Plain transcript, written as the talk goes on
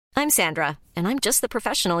I'm Sandra, and I'm just the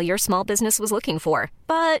professional your small business was looking for.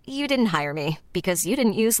 But you didn't hire me because you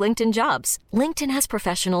didn't use LinkedIn Jobs. LinkedIn has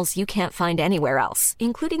professionals you can't find anywhere else,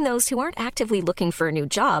 including those who aren't actively looking for a new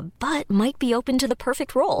job, but might be open to the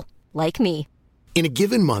perfect role, like me. In a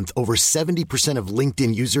given month, over 70% of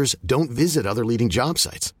LinkedIn users don't visit other leading job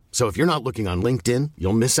sites. So if you're not looking on LinkedIn,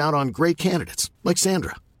 you'll miss out on great candidates like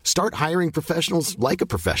Sandra. Start hiring professionals like a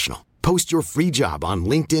professional. Post your free job on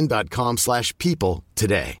linkedin.com/people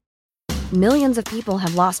today. Millions of people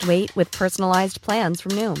have lost weight with personalized plans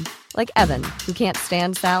from Noom. Like Evan, who can't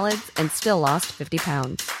stand salads and still lost 50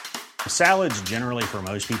 pounds. Salads generally for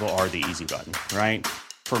most people are the easy button, right?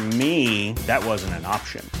 For me, that wasn't an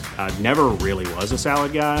option. I never really was a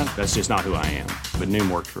salad guy. That's just not who I am. But Noom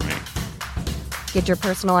worked for me. Get your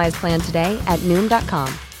personalized plan today at Noom.com.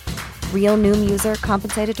 Real Noom user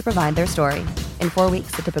compensated to provide their story. In 4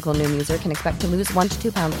 weeks, the typical Noom user can expect to lose 1 to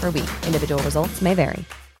 2 pounds per week. Individual results may vary.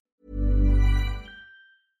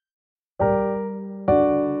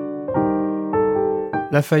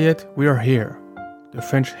 Lafayette, we are here. The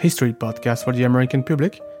French history podcast for the American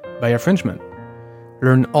public by a Frenchman.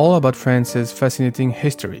 Learn all about France's fascinating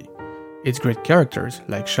history. Its great characters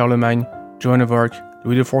like Charlemagne, Joan of Arc,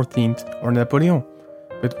 Louis XIV, or Napoleon,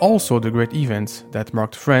 but also the great events that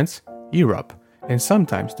marked France, Europe, and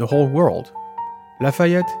sometimes the whole world.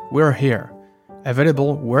 Lafayette, we're here.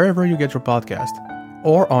 Available wherever you get your podcast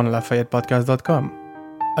or on LafayettePodcast.com.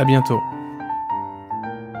 À bientôt.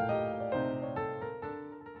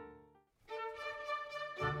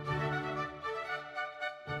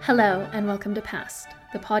 Hello and welcome to Past,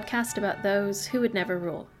 the podcast about those who would never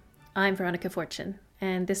rule. I'm Veronica Fortune,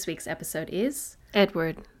 and this week's episode is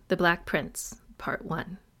Edward the Black Prince, Part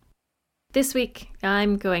 1. This week,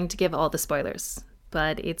 I'm going to give all the spoilers,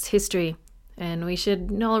 but it's history, and we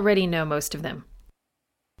should already know most of them.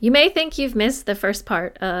 You may think you've missed the first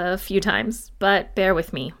part a few times, but bear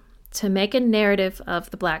with me. To make a narrative of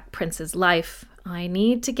the Black Prince's life, I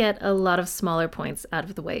need to get a lot of smaller points out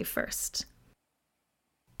of the way first.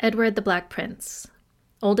 Edward the Black Prince,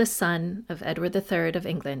 oldest son of Edward III of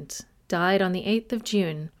England, died on the 8th of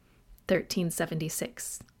June,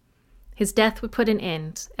 1376. His death would put an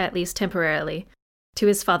end, at least temporarily, to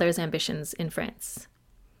his father's ambitions in France.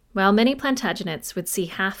 While many Plantagenets would see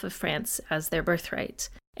half of France as their birthright,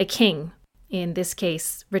 a king, in this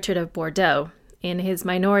case Richard of Bordeaux, in his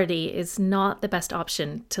minority is not the best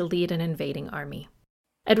option to lead an invading army.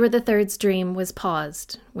 Edward III's dream was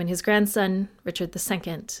paused when his grandson, Richard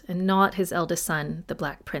II, and not his eldest son, the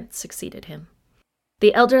Black Prince, succeeded him.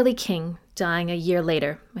 The elderly king dying a year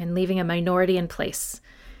later and leaving a minority in place,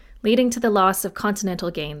 leading to the loss of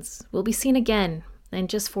continental gains, will be seen again in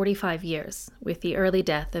just 45 years with the early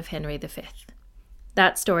death of Henry V.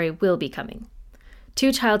 That story will be coming.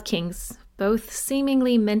 Two child kings, both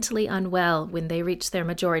seemingly mentally unwell when they reach their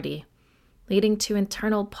majority, leading to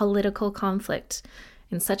internal political conflict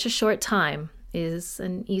in such a short time, is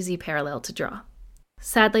an easy parallel to draw.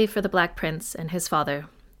 Sadly for the Black Prince and his father,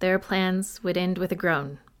 their plans would end with a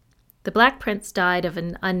groan. The Black Prince died of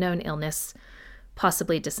an unknown illness,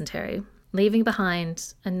 possibly dysentery, leaving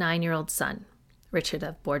behind a 9-year-old son, Richard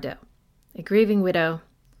of Bordeaux, a grieving widow,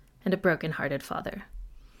 and a broken-hearted father.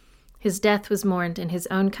 His death was mourned in his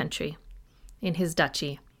own country, in his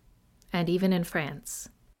duchy, and even in France.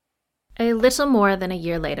 A little more than a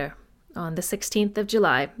year later, on the 16th of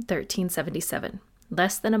July, 1377,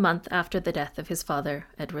 less than a month after the death of his father,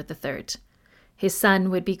 Edward III, his son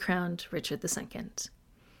would be crowned Richard II.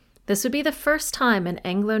 This would be the first time in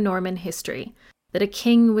Anglo-Norman history that a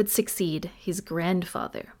king would succeed his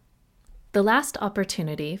grandfather. The last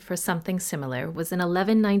opportunity for something similar was in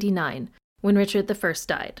 1199, when Richard I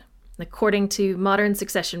died. According to modern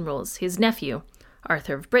succession rules, his nephew,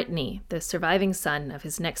 Arthur of Brittany, the surviving son of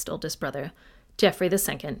his next oldest brother, Geoffrey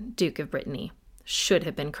II, Duke of Brittany, should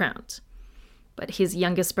have been crowned. But his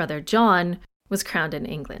youngest brother, John, was crowned in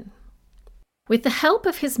England. With the help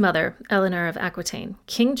of his mother, Eleanor of Aquitaine,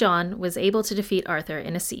 King John was able to defeat Arthur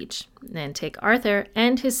in a siege and take Arthur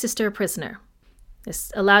and his sister prisoner.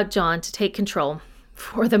 This allowed John to take control,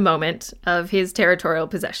 for the moment, of his territorial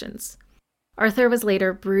possessions. Arthur was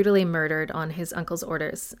later brutally murdered on his uncle's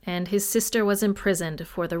orders, and his sister was imprisoned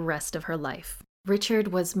for the rest of her life. Richard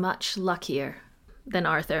was much luckier than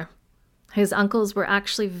Arthur. His uncles were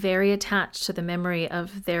actually very attached to the memory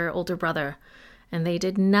of their older brother, and they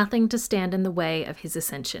did nothing to stand in the way of his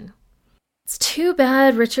ascension. It's too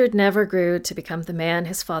bad Richard never grew to become the man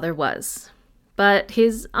his father was. But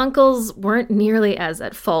his uncles weren't nearly as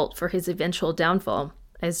at fault for his eventual downfall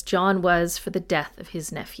as John was for the death of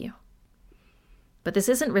his nephew. But this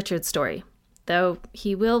isn't Richard's story. though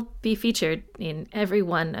he will be featured in every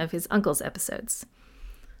one of his uncle's episodes.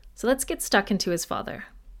 So let's get stuck into his father.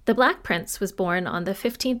 The Black Prince was born on the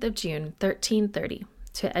 15th of June, 1330,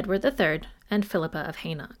 to Edward III and Philippa of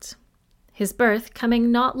Hainaut. His birth,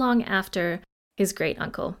 coming not long after his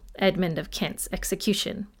great-uncle, Edmund of Kent's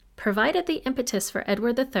execution, provided the impetus for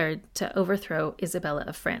Edward III to overthrow Isabella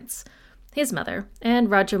of France, his mother, and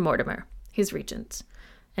Roger Mortimer, his regent,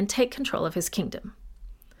 and take control of his kingdom.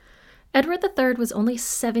 Edward III was only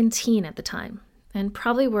 17 at the time, and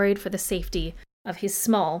probably worried for the safety of his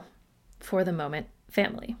small, for the moment,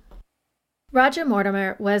 family. Roger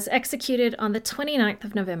Mortimer was executed on the 29th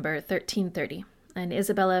of November, 1330, and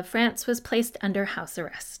Isabella of France was placed under house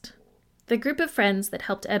arrest. The group of friends that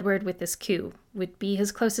helped Edward with this coup would be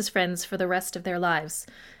his closest friends for the rest of their lives,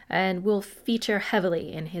 and will feature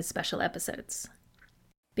heavily in his special episodes.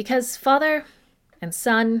 Because father and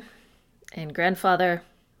son and grandfather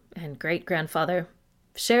and great-grandfather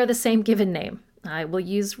share the same given name, I will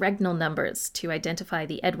use regnal numbers to identify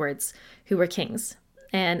the Edwards who were kings,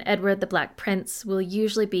 and Edward the Black Prince will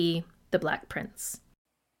usually be the Black Prince.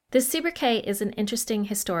 This sobriquet is an interesting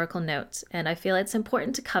historical note, and I feel it's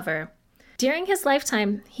important to cover. During his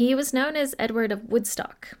lifetime, he was known as Edward of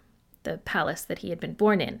Woodstock, the palace that he had been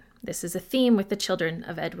born in. This is a theme with the children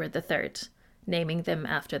of Edward III, naming them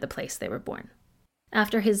after the place they were born.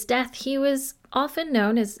 After his death, he was often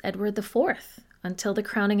known as Edward IV, until the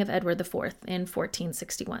crowning of Edward IV in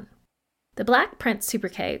 1461. The Black Prince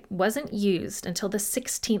sobriquet wasn't used until the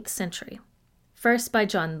 16th century, first by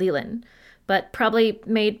John Leland, but probably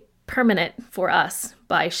made permanent for us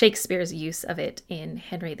by Shakespeare's use of it in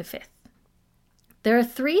Henry V. There are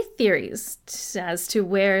 3 theories as to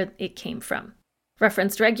where it came from,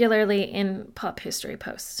 referenced regularly in pop history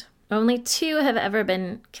posts. Only 2 have ever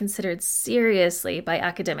been considered seriously by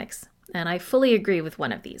academics, and I fully agree with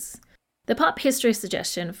one of these. The pop history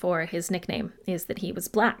suggestion for his nickname is that he was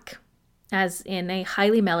black, as in a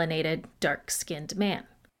highly melanated, dark-skinned man.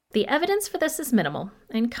 The evidence for this is minimal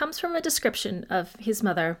and comes from a description of his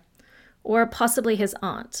mother, or possibly his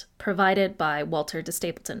aunt, provided by Walter de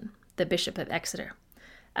Stapleton, the Bishop of Exeter,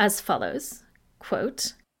 as follows,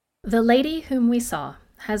 quote, "The lady whom we saw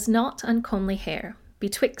has not uncomely hair,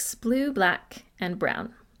 betwixt blue, black, and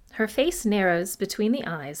brown. Her face narrows between the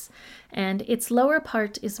eyes, and its lower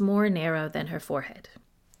part is more narrow than her forehead.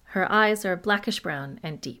 Her eyes are blackish-brown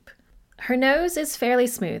and deep. Her nose is fairly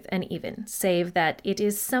smooth and even, save that it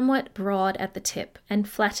is somewhat broad at the tip and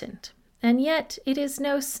flattened, and yet it is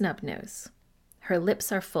no snub nose. Her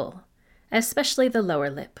lips are full, especially the lower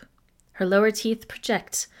lip. Her lower teeth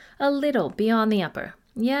project a little beyond the upper,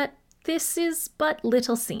 yet this is but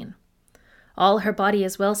little seen. All her body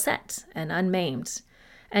is well set and unmaimed,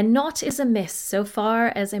 and naught is amiss so far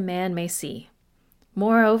as a man may see.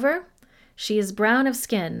 Moreover, she is brown of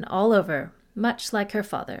skin all over, much like her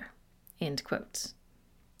father." End quote.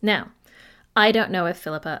 Now, I don't know if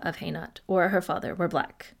Philippa of Hainaut or her father were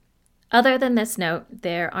black. Other than this note,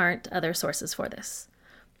 there aren't other sources for this.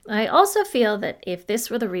 I also feel that if this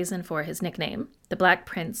were the reason for his nickname, the Black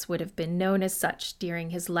Prince would have been known as such during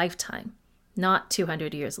his lifetime, not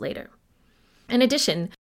 200 years later. In addition,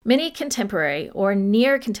 many contemporary or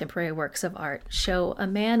near-contemporary works of art show a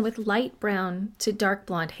man with light brown to dark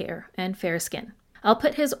blonde hair and fair skin. I'll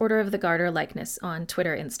put his Order of the Garter likeness on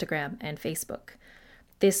Twitter, Instagram, and Facebook.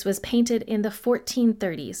 This was painted in the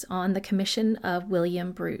 1430s on the commission of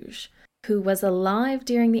William Bruges, who was alive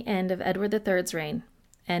during the end of Edward III's reign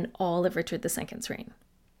and all of Richard II's reign.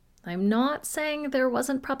 I'm not saying there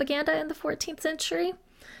wasn't propaganda in the 14th century,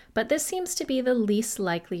 but this seems to be the least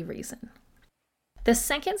likely reason. The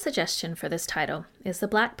second suggestion for this title is the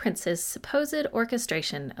Black Prince's supposed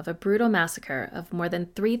orchestration of a brutal massacre of more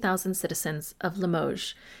than 3,000 citizens of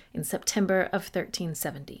Limoges in September of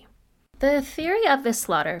 1370. The theory of this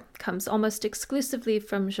slaughter comes almost exclusively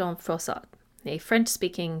from Jean Froissart, a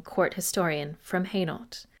French-speaking court historian from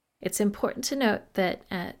Hainaut. It's important to note that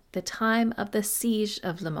at the time of the siege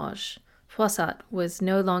of Limoges, Froissart was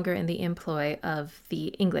no longer in the employ of the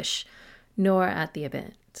English, nor at the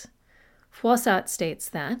event. Froissart states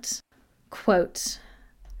that, quote,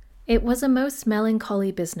 "It was a most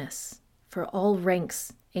melancholy business, for all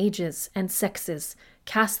ranks, ages, and sexes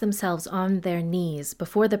cast themselves on their knees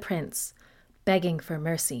before the prince, begging for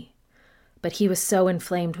mercy. But he was so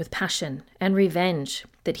inflamed with passion and revenge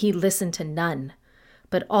that he listened to none,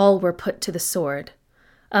 but all were put to the sword.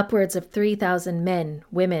 Upwards of 3,000 men,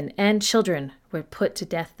 women, and children were put to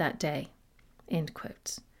death that day." End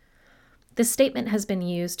quote. This statement has been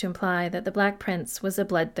used to imply that the Black Prince was a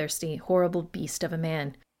bloodthirsty, horrible beast of a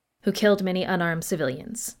man who killed many unarmed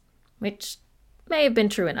civilians, which may have been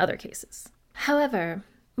true in other cases. However,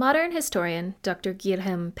 modern historian Dr.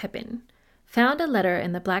 Guilhem Pepin found a letter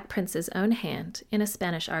in the Black Prince's own hand in a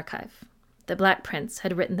Spanish archive. The Black Prince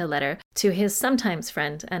had written the letter to his sometimes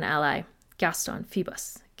friend and ally, Gaston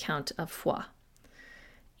Phoebus, Count of Foix.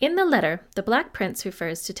 In the letter, the Black Prince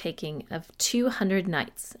refers to taking of 200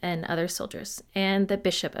 knights and other soldiers and the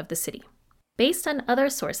bishop of the city. Based on other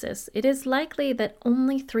sources, it is likely that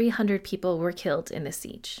only 300 people were killed in the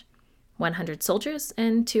siege, 100 soldiers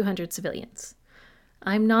and 200 civilians.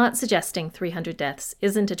 I'm not suggesting 300 deaths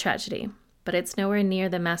isn't a tragedy, but it's nowhere near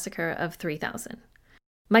the massacre of 3,000.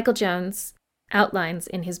 Michael Jones outlines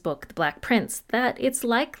in his book, The Black Prince, that it's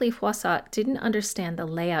likely Froissart didn't understand the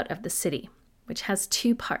layout of the city, which has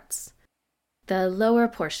two parts. The lower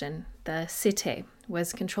portion, the cité,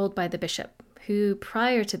 was controlled by the bishop, who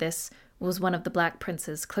prior to this was one of the Black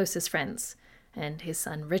Prince's closest friends, and his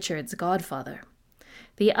son Richard's godfather.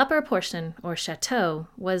 The upper portion, or chateau,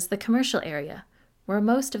 was the commercial area, where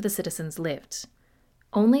most of the citizens lived.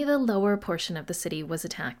 Only the lower portion of the city was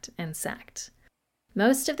attacked and sacked.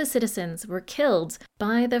 Most of the citizens were killed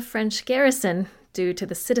by the French garrison due to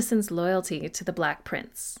the citizens' loyalty to the Black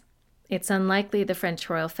Prince. It's unlikely the French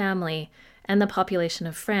royal family and the population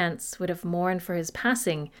of France would have mourned for his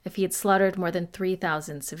passing if he had slaughtered more than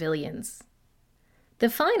 3,000 civilians. The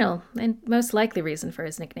final, and most likely reason for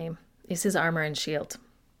his nickname, is his armor and shield.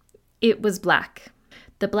 It was black.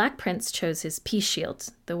 The Black Prince chose his peace shield,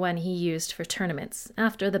 the one he used for tournaments,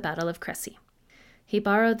 after the Battle of Crécy. He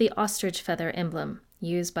borrowed the ostrich feather emblem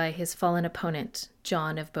used by his fallen opponent,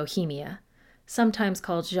 John of Bohemia, sometimes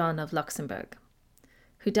called Jean of Luxembourg,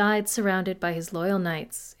 who died surrounded by his loyal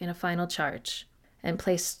knights in a final charge, and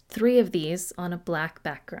placed 3 of these on a black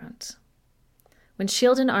background. When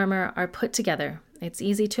shield and armor are put together, it's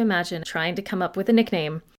easy to imagine trying to come up with a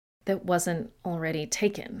nickname that wasn't already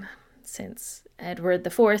taken, since Edward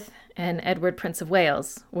IV and Edward Prince of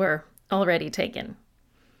Wales were already taken.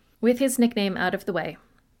 With his nickname out of the way,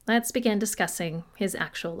 let's begin discussing his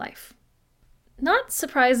actual life. Not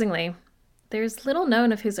surprisingly, there's little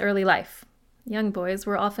known of his early life. Young boys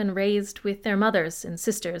were often raised with their mothers and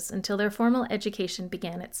sisters until their formal education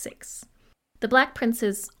began at 6. The Black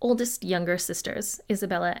Prince's oldest younger sisters,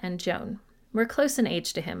 Isabella and Joan, were close in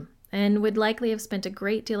age to him and would likely have spent a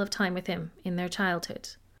great deal of time with him in their childhood.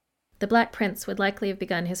 The Black Prince would likely have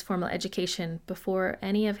begun his formal education before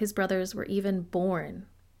any of his brothers were even born.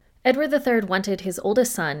 Edward III wanted his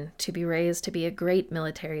oldest son to be raised to be a great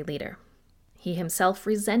military leader. He himself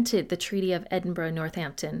resented the Treaty of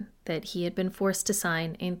Edinburgh-Northampton that he had been forced to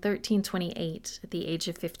sign in 1328 at the age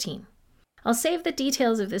of 15. I'll save the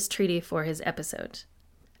details of this treaty for his episode.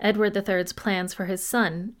 Edward III's plans for his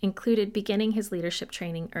son included beginning his leadership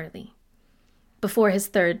training early. Before his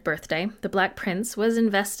 3rd birthday, the Black Prince was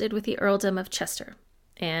invested with the Earldom of Chester,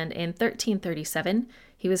 and in 1337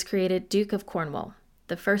 he was created Duke of Cornwall,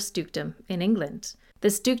 the first dukedom in England.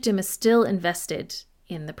 This dukedom is still invested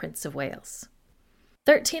in the Prince of Wales.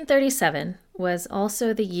 1337 was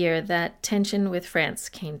also the year that tension with France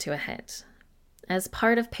came to a head. As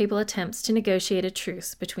part of papal attempts to negotiate a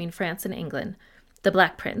truce between France and England, the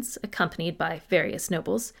Black Prince, accompanied by various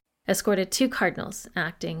nobles, escorted 2 cardinals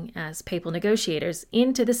acting as papal negotiators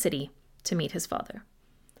into the city to meet his father.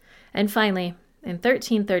 And finally, in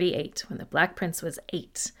 1338, when the Black Prince was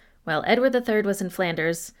 8, while Edward III was in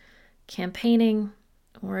Flanders, campaigning,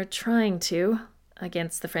 or trying to,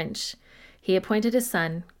 against the French, he appointed his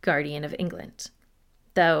son Guardian of England,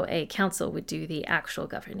 though a council would do the actual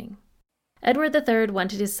governing. Edward III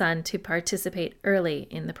wanted his son to participate early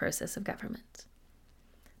in the process of government.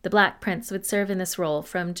 The Black Prince would serve in this role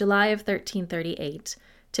from July of 1338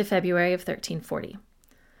 to February of 1340.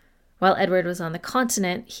 While Edward was on the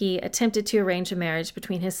continent, he attempted to arrange a marriage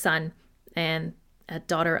between his son and a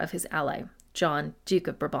daughter of his ally, John, Duke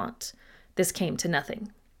of Brabant. This came to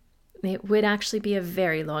nothing. It would actually be a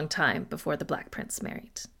very long time before the Black Prince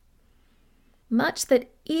married. Much that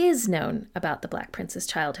is known about the Black Prince's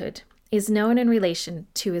childhood is known in relation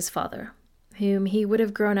to his father, whom he would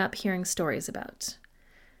have grown up hearing stories about.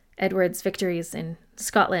 Edward's victories in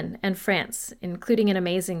Scotland and France, including an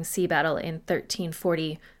amazing sea battle in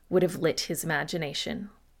 1340, would have lit his imagination.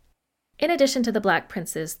 In addition to the Black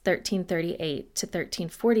Prince's 1338 to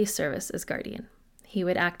 1340 service as guardian, he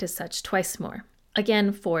would act as such twice more,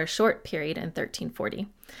 again for a short period in 1340,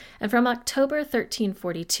 and from October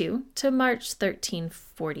 1342 to March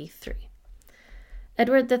 1343.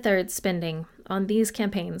 Edward III's spending on these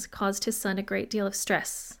campaigns caused his son a great deal of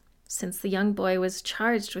stress, since the young boy was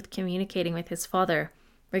charged with communicating with his father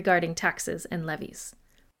regarding taxes and levies.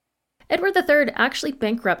 Edward III actually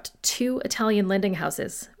bankrupted 2 Italian lending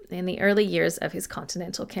houses in the early years of his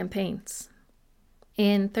continental campaigns,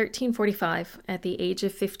 In 1345, at the age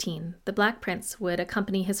of 15, the Black Prince would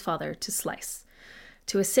accompany his father to Sluis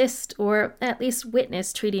to assist or at least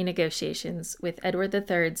witness treaty negotiations with Edward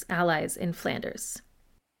III's allies in Flanders.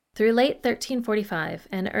 Through late 1345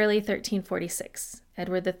 and early 1346,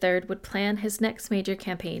 Edward III would plan his next major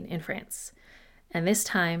campaign in France, and this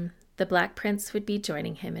time the Black Prince would be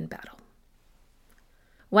joining him in battle.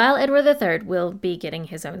 While Edward III will be getting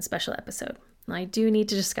his own special episode, I do need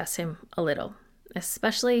to discuss him a little,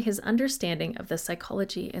 especially his understanding of the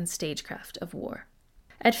psychology and stagecraft of war.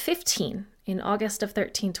 At 15, in August of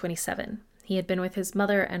 1327, he had been with his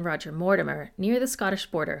mother and Roger Mortimer near the Scottish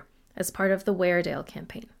border as part of the Weardale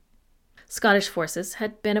campaign. Scottish forces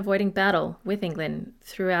had been avoiding battle with England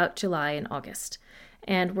throughout July and August,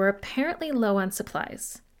 and were apparently low on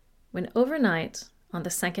supplies, when overnight, on the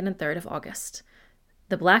 2nd and 3rd of August,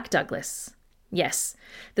 the Black Douglas, yes,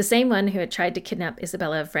 the same one who had tried to kidnap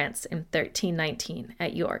Isabella of France in 1319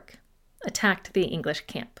 at York, attacked the English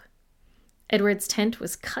camp. Edward's tent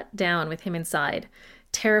was cut down with him inside,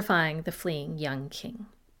 terrifying the fleeing young king.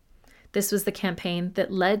 This was the campaign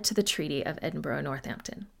that led to the Treaty of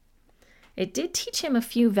Edinburgh-Northampton. It did teach him a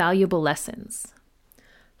few valuable lessons.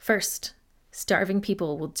 First, starving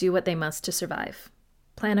people will do what they must to survive.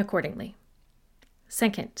 Plan accordingly.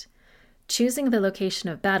 Second, choosing the location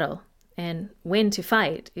of battle and when to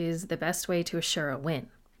fight is the best way to assure a win.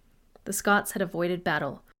 The Scots had avoided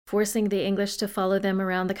battle, forcing the English to follow them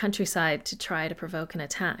around the countryside to try to provoke an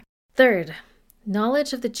attack. Third,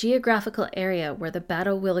 knowledge of the geographical area where the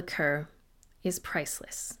battle will occur is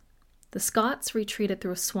priceless. The Scots retreated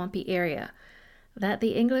through a swampy area that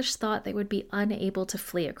the English thought they would be unable to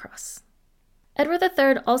flee across. Edward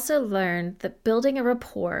III also learned that building a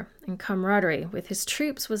rapport and camaraderie with his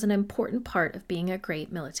troops was an important part of being a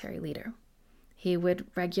great military leader. He would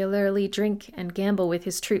regularly drink and gamble with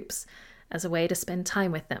his troops as a way to spend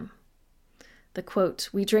time with them. The quote,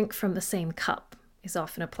 "We drink from the same cup," is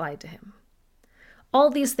often applied to him. All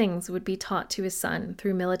these things would be taught to his son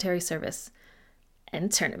through military service and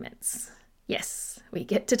tournaments. Yes, we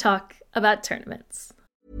get to talk about tournaments.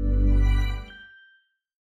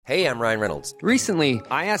 Hey, I'm Ryan Reynolds. Recently,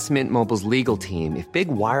 I asked Mint Mobile's legal team if big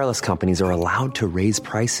wireless companies are allowed to raise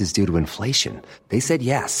prices due to inflation. They said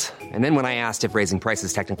yes. And then when I asked if raising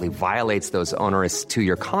prices technically violates those onerous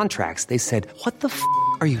 2-year contracts, they said, "What the f***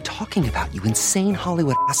 are you talking about, you insane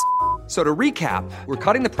Hollywood ass?" So to recap, we're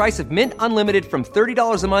cutting the price of Mint Unlimited from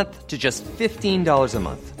 $30 a month to just $15 a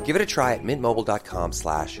month. Give it a try at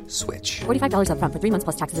mintmobile.com/switch. $45 up front for 3 months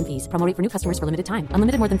plus taxes and fees. Promo rate for new customers for limited time.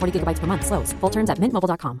 Unlimited more than 40 gigabytes per month. Slows full terms at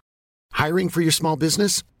mintmobile.com. Hiring for your small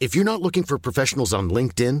business? If you're not looking for professionals on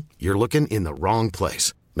LinkedIn, you're looking in the wrong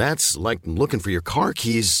place. That's like looking for your car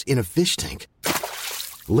keys in a fish tank.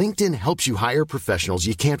 LinkedIn helps you hire professionals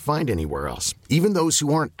you can't find anywhere else, even those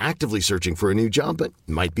who aren't actively searching for a new job but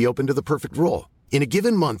might be open to the perfect role. In a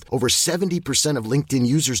given month, over 70% of LinkedIn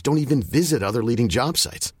users don't even visit other leading job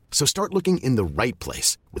sites. So start looking in the right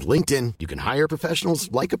place. With LinkedIn, you can hire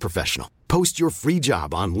professionals like a professional. Post your free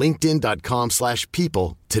job on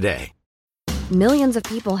linkedin.com/people today. Millions of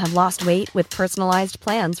people have lost weight with personalized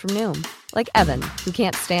plans from Noom. Like Evan, who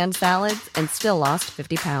can't stand salads and still lost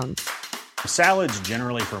 50 pounds. Salads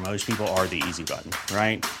generally for most people are the easy button,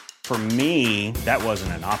 right? For me, that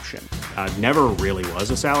wasn't an option. I never really was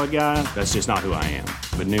a salad guy. That's just not who I am.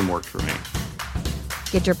 But Noom worked for me.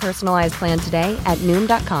 Get your personalized plan today at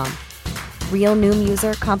Noom.com. Real Noom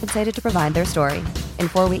user compensated to provide their story. In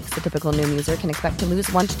 4 weeks, the typical Noom user can expect to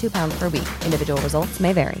lose 1 to 2 pounds per week. Individual results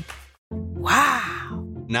may vary. Wow.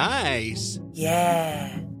 Nice.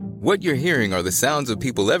 Yeah. What you're hearing are the sounds of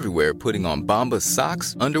people everywhere putting on Bombas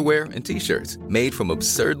socks, underwear, and T-shirts made from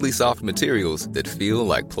absurdly soft materials that feel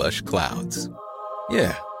like plush clouds.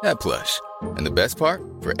 Yeah, that plush. And the best part?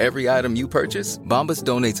 For every item you purchase, Bombas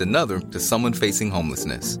donates another to someone facing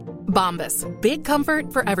homelessness. Bombas. Big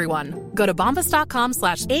comfort for everyone. Go to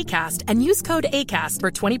bombas.com/ACAST and use code ACAST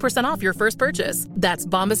for 20% off your first purchase. That's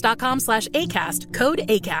bombas.com/ACAST. Code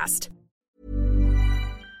ACAST.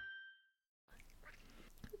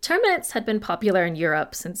 Tournaments had been popular in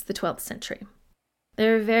Europe since the 12th century. They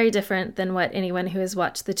were very different than what anyone who has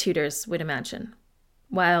watched the Tudors would imagine.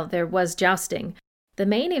 While there was jousting, the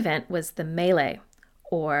main event was the melee,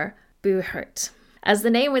 or boerhurt. As the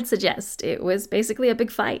name would suggest, it was basically a big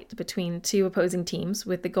fight between two opposing teams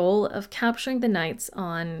with the goal of capturing the knights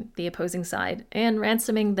on the opposing side and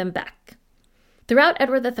ransoming them back. Throughout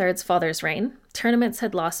Edward III's father's reign, tournaments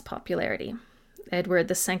had lost popularity.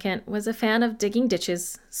 Edward II was a fan of digging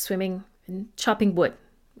ditches, swimming, and chopping wood,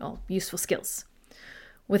 all useful skills.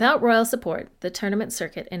 Without royal support, the tournament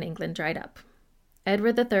circuit in England dried up.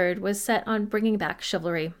 Edward III was set on bringing back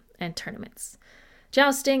chivalry and tournaments.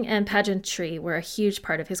 Jousting and pageantry were a huge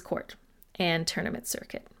part of his court and tournament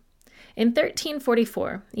circuit. In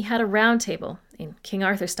 1344, he had a round table, in King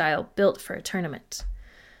Arthur style, built for a tournament.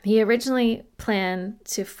 He originally planned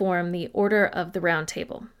to form the Order of the Round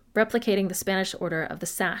Table, replicating the Spanish Order of the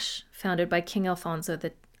Sash, founded by King Alfonso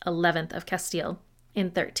XI of Castile in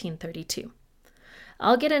 1332.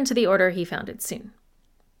 I'll get into the order he founded soon.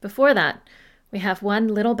 Before that, we have one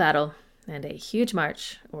little battle and a huge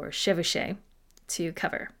march, or chevauchée, to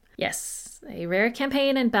cover. Yes, a rare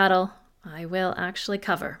campaign and battle I will actually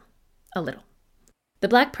cover a little. The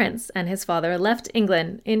Black Prince and his father left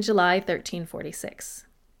England in July 1346.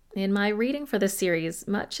 In my reading for this series,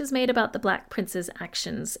 much is made about the Black Prince's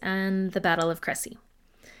actions and the Battle of Crécy.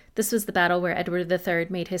 This was the battle where Edward III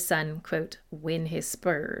made his son, quote, win his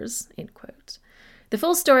spurs, end quote. The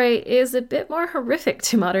full story is a bit more horrific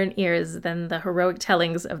to modern ears than the heroic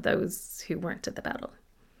tellings of those who weren't at the battle.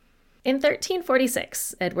 In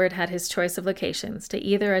 1346, Edward had his choice of locations to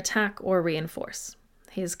either attack or reinforce.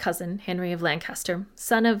 His cousin, Henry of Lancaster,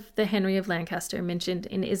 son of the Henry of Lancaster mentioned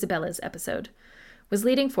in Isabella's episode, was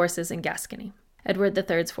leading forces in Gascony. Edward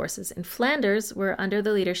III's forces in Flanders were under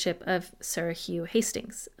the leadership of Sir Hugh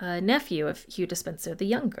Hastings, a nephew of Hugh Despenser the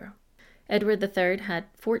Younger. Edward III had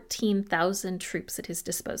 14,000 troops at his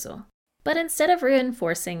disposal. But instead of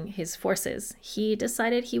reinforcing his forces, he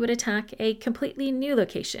decided he would attack a completely new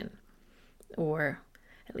location, or,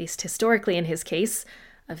 at least historically in his case,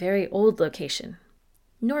 a very old location,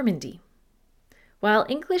 Normandy. While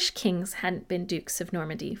English kings hadn't been dukes of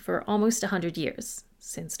Normandy for almost 100 years,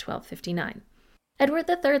 since 1259, Edward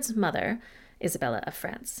III's mother, Isabella of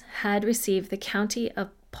France, had received the county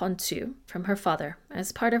of Ponthieu from her father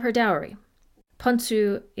as part of her dowry.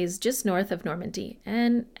 Ponthieu is just north of Normandy,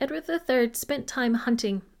 and Edward III spent time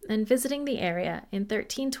hunting and visiting the area in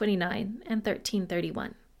 1329 and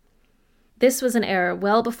 1331. This was an era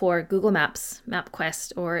well before Google Maps,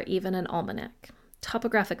 MapQuest, or even an almanac.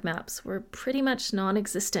 Topographic maps were pretty much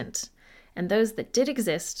non-existent, and those that did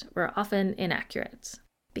exist were often inaccurate.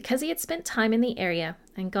 Because he had spent time in the area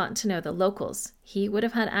and gotten to know the locals, he would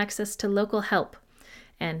have had access to local help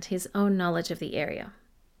and his own knowledge of the area.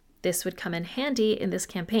 This would come in handy in this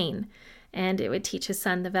campaign, and it would teach his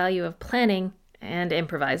son the value of planning and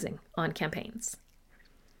improvising on campaigns.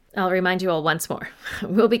 I'll remind you all once more,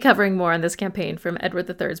 we'll be covering more on this campaign from Edward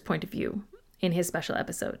III's point of view in his special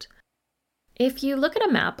episode. If you look at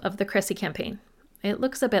a map of the Crécy campaign, it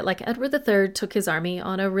looks a bit like Edward III took his army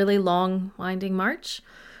on a really long, winding march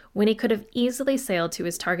when he could have easily sailed to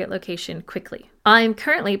his target location quickly. I'm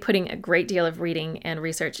currently putting a great deal of reading and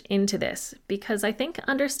research into this because I think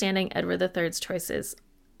understanding Edward III's choices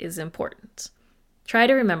is important. Try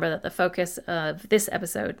to remember that the focus of this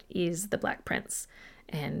episode is the Black Prince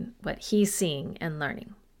and what he's seeing and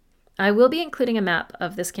learning. I will be including a map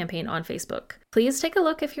of this campaign on Facebook. Please take a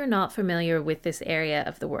look if you're not familiar with this area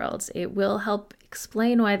of the world. It will help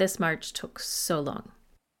explain why this march took so long.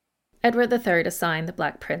 Edward III assigned the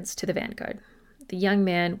Black Prince to the vanguard. The young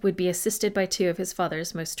man would be assisted by two of his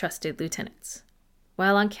father's most trusted lieutenants.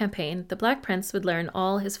 While on campaign, the Black Prince would learn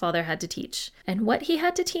all his father had to teach, and what he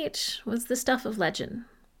had to teach was the stuff of legend.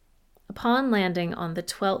 Upon landing on the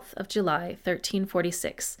 12th of July,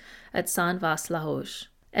 1346, at Saint-Vaast-la-Hauge,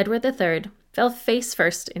 Edward III fell face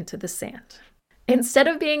first into the sand. Instead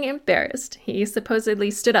of being embarrassed, he supposedly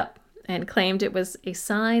stood up and claimed it was a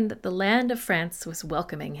sign that the land of France was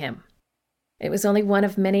welcoming him. It was only one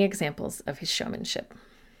of many examples of his showmanship.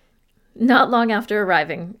 Not long after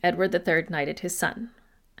arriving, Edward III knighted his son.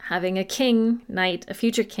 Having a king knight a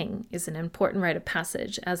future king is an important rite of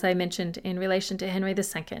passage, as I mentioned in relation to Henry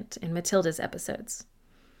II in Matilda's episodes.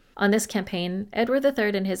 On this campaign, Edward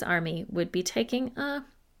III and his army would be taking a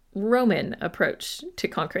Roman approach to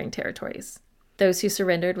conquering territories. Those who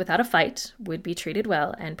surrendered without a fight would be treated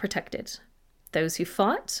well and protected. Those who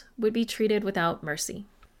fought would be treated without mercy.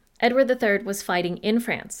 Edward III was fighting in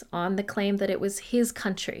France on the claim that it was his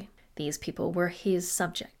country. These people were his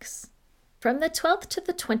subjects. From the 12th to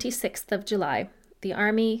the 26th of July, the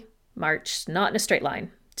army marched, not in a straight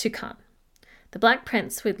line, to Caen. The Black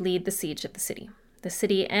Prince would lead the siege of the city. The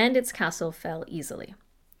city and its castle fell easily.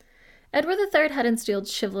 Edward III had instilled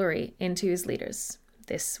chivalry into his leaders.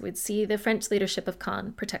 This would see the French leadership of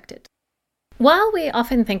Caen protected. While we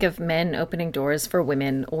often think of men opening doors for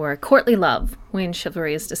women or courtly love when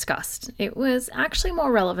chivalry is discussed, it was actually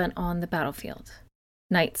more relevant on the battlefield.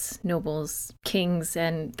 Knights, nobles, kings,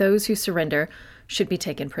 and those who surrender should be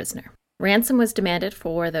taken prisoner. Ransom was demanded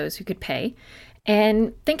for those who could pay,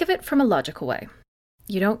 and think of it from a logical way.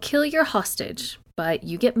 You don't kill your hostage, but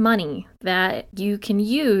you get money that you can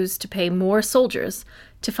use to pay more soldiers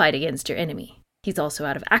to fight against your enemy. He's also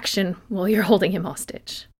out of action while you're holding him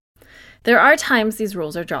hostage. There are times these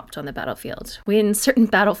rules are dropped on the battlefield, when certain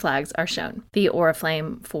battle flags are shown. The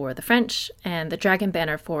Oriflamme for the French and the Dragon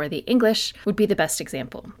Banner for the English would be the best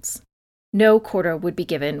examples. No quarter would be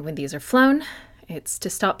given when these are flown. It's to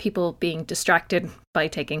stop people being distracted by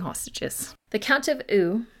taking hostages. The Count of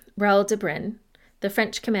Eu, Raoul de Brienne, the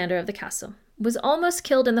French commander of the castle, was almost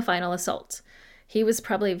killed in the final assault. He was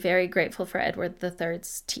probably very grateful for Edward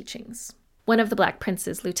III's teachings. One of the Black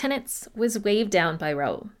Prince's lieutenants was waved down by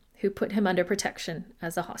Raoul, who put him under protection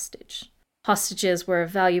as a hostage. Hostages were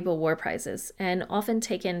valuable war prizes and often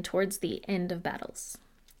taken towards the end of battles.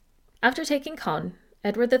 After taking Caen,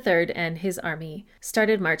 Edward III and his army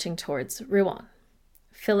started marching towards Rouen.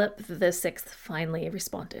 Philip VI finally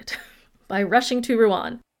responded by rushing to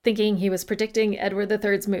Rouen, thinking he was predicting Edward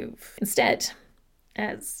III's move. Instead,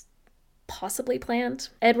 as possibly planned,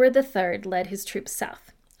 Edward III led his troops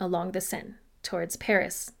south along the Seine towards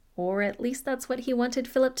Paris, or at least that's what he wanted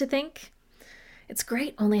Philip to think. It's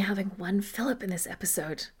great only having one Philip in this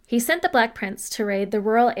episode. He sent the Black Prince to raid the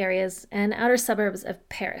rural areas and outer suburbs of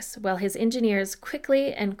Paris, while his engineers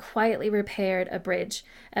quickly and quietly repaired a bridge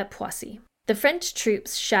at Poissy. The French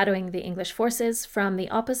troops shadowing the English forces from the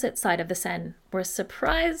opposite side of the Seine were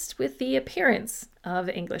surprised with the appearance of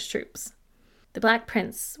English troops. The Black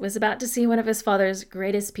Prince was about to see one of his father's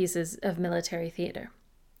greatest pieces of military theater.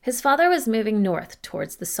 His father was moving north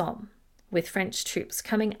towards the Somme, with French troops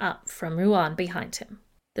coming up from Rouen behind him.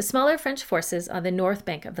 The smaller French forces on the north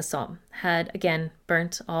bank of the Somme had again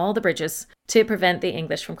burnt all the bridges to prevent the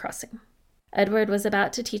English from crossing. Edward was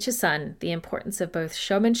about to teach his son the importance of both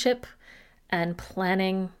showmanship and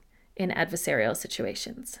planning in adversarial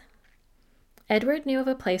situations. Edward knew of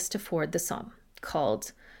a place to ford the Somme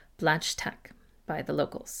called Blanchetaque by the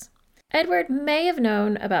locals. Edward may have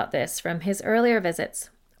known about this from his earlier visits,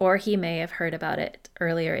 or he may have heard about it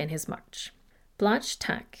earlier in his march.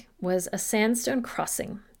 Blanchetaque was a sandstone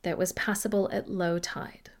crossing that was passable at low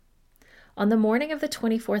tide. On the morning of the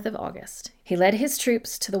 24th of August, he led his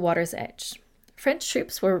troops to the water's edge. French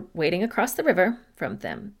troops were waiting across the river from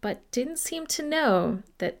them, but didn't seem to know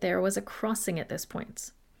that there was a crossing at this point.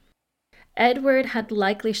 Edward had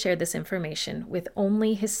likely shared this information with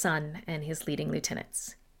only his son and his leading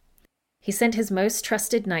lieutenants. He sent his most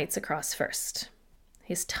trusted knights across first.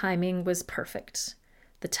 His timing was perfect.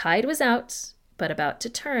 The tide was out, but about to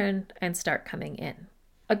turn and start coming in.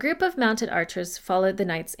 A group of mounted archers followed the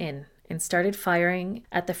knights in and started firing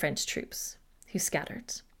at the French troops, who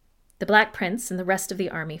scattered. The Black Prince and the rest of the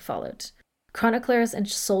army followed. Chroniclers and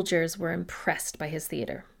soldiers were impressed by his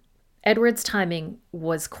theater. Edward's timing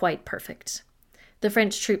was quite perfect. The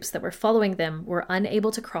French troops that were following them were unable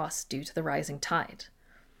to cross due to the rising tide.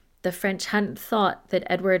 The French hadn't thought that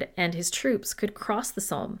Edward and his troops could cross the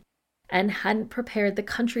Somme, and hadn't prepared the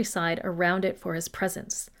countryside around it for his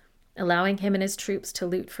presence, allowing him and his troops to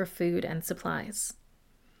loot for food and supplies.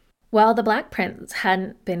 While the Black Prince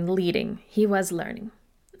hadn't been leading, he was learning.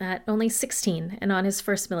 At only 16 and on his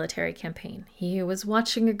first military campaign, he was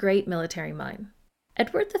watching a great military mind.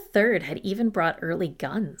 Edward III had even brought early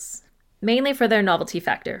guns, mainly for their novelty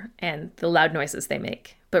factor and the loud noises they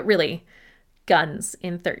make, but really, guns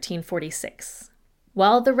in 1346.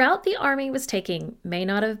 While the route the army was taking may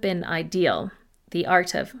not have been ideal, the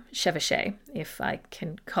art of chevauchée, if I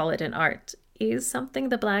can call it an art, is something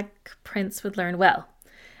the Black Prince would learn well,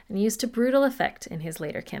 and used to brutal effect in his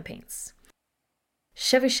later campaigns.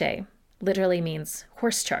 Chevauchée literally means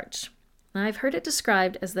horse charge. I've heard it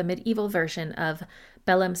described as the medieval version of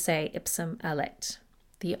bellum se ipsum allet,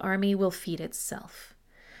 the army will feed itself,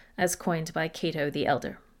 as coined by Cato the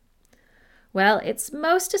Elder. Well, it's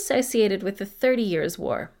most associated with the 30 Years'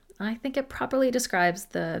 War. I think it properly describes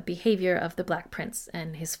the behavior of the Black Prince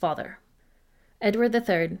and his father. Edward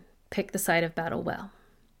III picked the site of battle well.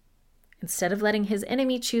 Instead of letting his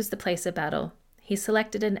enemy choose the place of battle, he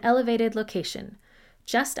selected an elevated location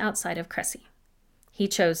just outside of Crécy. He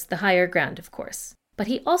chose the higher ground, of course, but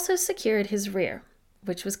he also secured his rear,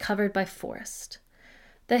 which was covered by forest.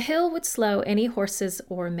 The hill would slow any horses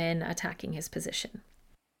or men attacking his position.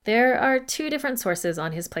 There are two different sources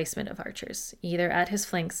on his placement of archers, either at his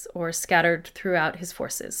flanks or scattered throughout his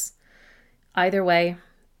forces. Either way,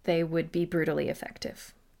 they would be brutally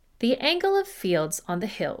effective. The angle of fields on the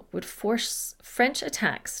hill would force French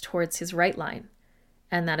attacks towards his right line,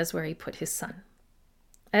 and that is where he put his son.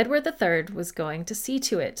 Edward III was going to see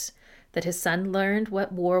to it that his son learned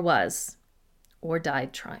what war was, or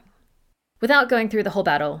died trying. Without going through the whole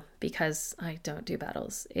battle, because I don't do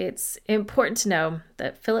battles, it's important to know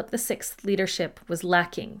that Philip VI's leadership was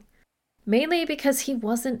lacking, mainly because he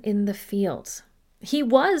wasn't in the field. He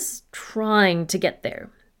was trying to get there,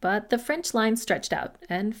 but the French line stretched out,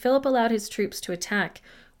 and Philip allowed his troops to attack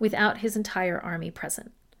without his entire army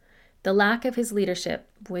present. The lack of his leadership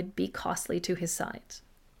would be costly to his side.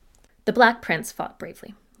 The Black Prince fought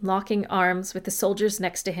bravely, locking arms with the soldiers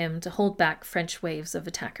next to him to hold back French waves of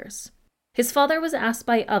attackers. His father was asked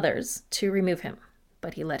by others to remove him,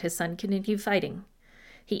 but he let his son continue fighting.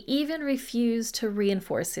 He even refused to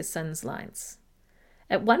reinforce his son's lines.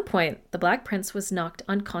 At one point, the Black Prince was knocked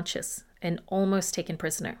unconscious and almost taken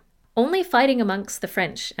prisoner. Only fighting amongst the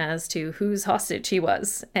French as to whose hostage he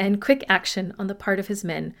was, and quick action on the part of his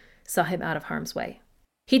men saw him out of harm's way.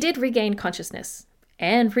 He did regain consciousness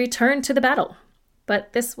and returned to the battle,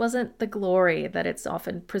 but this wasn't the glory that it's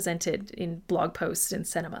often presented in blog posts and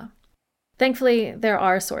cinema. Thankfully, there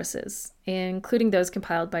are sources, including those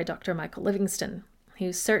compiled by Dr. Michael Livingston,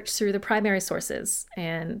 who searched through the primary sources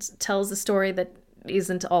and tells a story that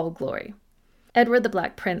isn't all glory. Edward the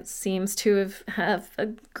Black Prince seems to have a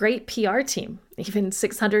great PR team, even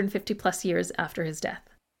 650 plus years after his death.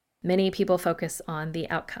 Many people focus on the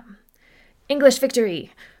outcome. English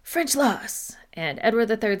victory, French loss, and Edward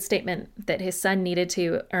III's statement that his son needed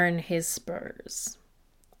to earn his spurs.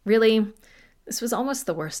 Really, this was almost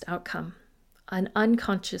the worst outcome. An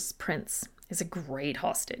unconscious prince is a great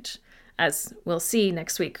hostage. As we'll see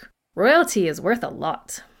next week, royalty is worth a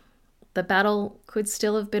lot. The battle could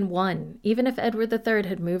still have been won, even if Edward III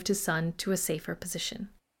had moved his son to a safer position.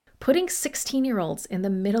 Putting 16-year-olds in the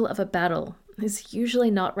middle of a battle is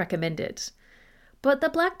usually not recommended, but the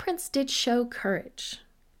Black Prince did show courage.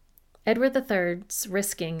 Edward III's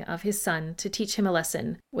risking of his son to teach him a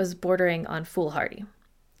lesson was bordering on foolhardy.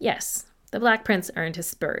 Yes, the Black Prince earned his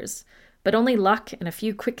spurs, but only luck and a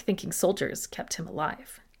few quick-thinking soldiers kept him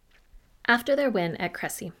alive. After their win at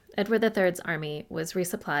Crécy, Edward III's army was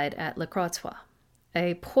resupplied at Le Crotoy,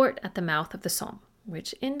 a port at the mouth of the Somme,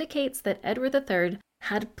 which indicates that Edward III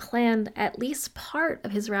had planned at least part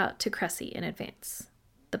of his route to Crécy in advance.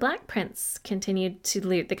 The Black Prince continued to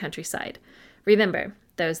loot the countryside. Remember,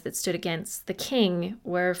 those that stood against the king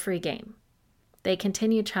were free game. They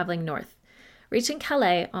continued traveling north, reaching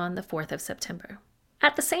Calais on the 4th of September.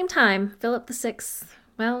 At the same time, Philip VI,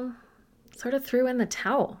 sort of threw in the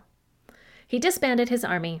towel. He disbanded his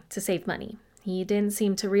army to save money. He didn't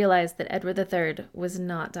seem to realize that Edward III was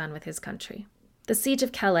not done with his country. The siege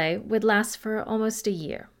of Calais would last for almost a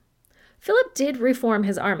year. Philip did reform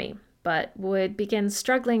his army, but would begin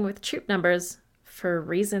struggling with troop numbers for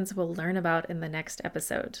reasons we'll learn about in the next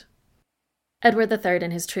episode. Edward III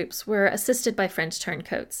and his troops were assisted by French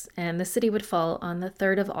turncoats, and the city would fall on the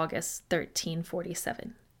 3rd of August,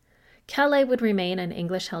 1347. Calais would remain an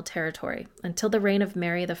English-held territory until the reign of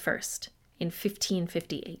Mary I in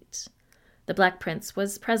 1558. The Black Prince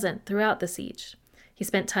was present throughout the siege. He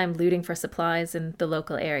spent time looting for supplies in the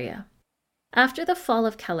local area. After the fall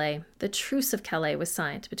of Calais, the Truce of Calais was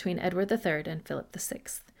signed between Edward III and Philip VI.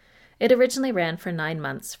 It originally ran for 9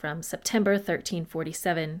 months, from September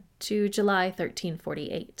 1347 to July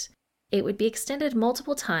 1348. It would be extended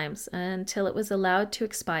multiple times until it was allowed to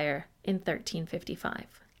expire in 1355.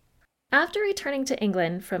 After returning to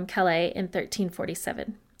England from Calais in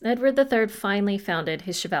 1347, Edward III finally founded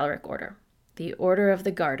his chivalric order, the Order of the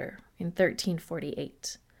Garter, in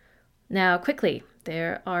 1348. Now, quickly,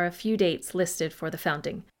 there are a few dates listed for the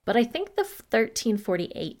founding, but I think the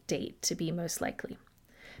 1348 date to be most likely.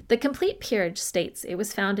 The complete peerage states it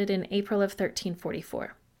was founded in April of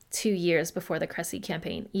 1344, 2 years before the Crécy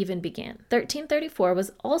campaign even began. 1334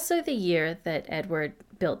 was also the year that Edward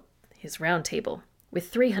built his round table, with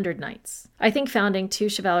 300 knights. I think founding 2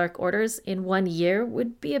 chivalric orders in 1 year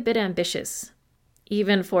would be a bit ambitious,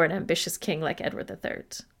 even for an ambitious king like Edward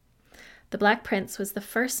III. The Black Prince was the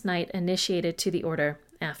first knight initiated to the order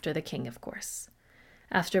after the king, of course.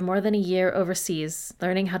 After more than a year overseas,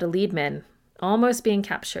 learning how to lead men, almost being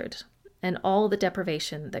captured, and all the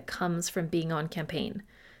deprivation that comes from being on campaign,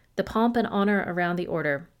 the pomp and honor around the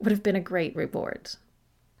order would have been a great reward.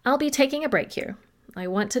 I'll be taking a break here. I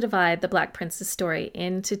want to divide the Black Prince's story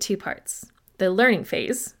into 2 parts: the learning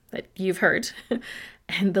phase, that you've heard,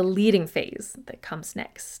 and the leading phase that comes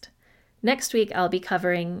next. Next week, I'll be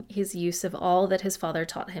covering his use of all that his father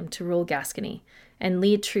taught him to rule Gascony and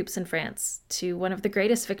lead troops in France to one of the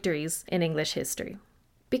greatest victories in English history.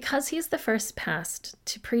 Because he is the first past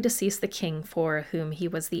to predecease the king for whom he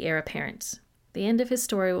was the heir apparent, the end of his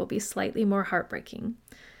story will be slightly more heartbreaking,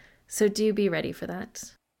 so do be ready for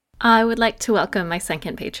that. I would like to welcome my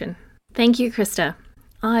second patron. Thank you, Krista.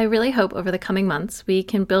 I really hope over the coming months we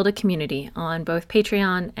can build a community on both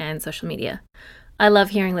Patreon and social media. I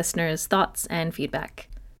love hearing listeners' thoughts and feedback.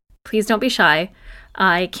 Please don't be shy.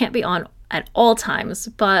 I can't be on at all times,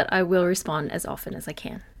 but I will respond as often as I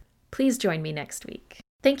can. Please join me next week.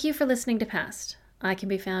 Thank you for listening to Past. I can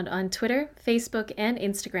be found on Twitter, Facebook, and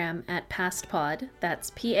Instagram at PastPod.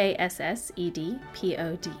 That's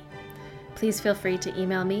PASSEDPOD. Please feel free to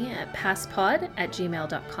email me at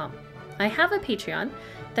pastpod@gmail.com. I have a Patreon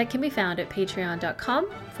that can be found at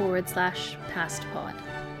patreon.com/pastpod.